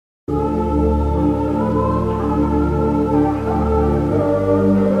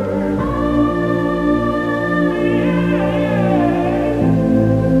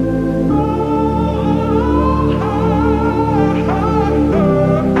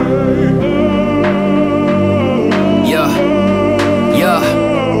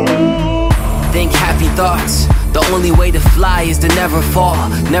starts. The only way to fly is to never fall.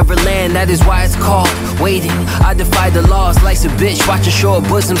 Never land, that is why it's called waiting. I defy the laws, life's a bitch, watching short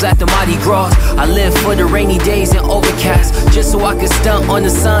bosoms at the Mardi Gras. I live for the rainy days and overcast, just so I can stunt on the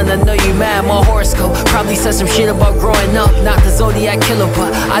sun. I know you mad, my horoscope probably said some shit about growing up. Not the Zodiac killer,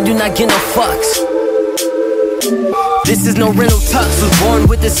 but I do not get no fucks. This is no rental tux. Was born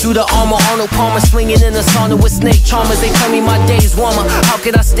with a suit of armor, Arnold Palmer swinging in a sauna with snake charmers. They tell me my day's warmer. How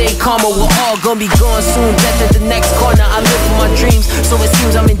could I stay calmer? We're all gonna be gone soon. Death at the next corner. I live for my dreams, so it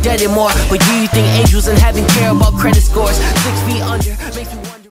seems I'm indebted more. But do you think angels and heaven care about credit scores? 6 feet under makes me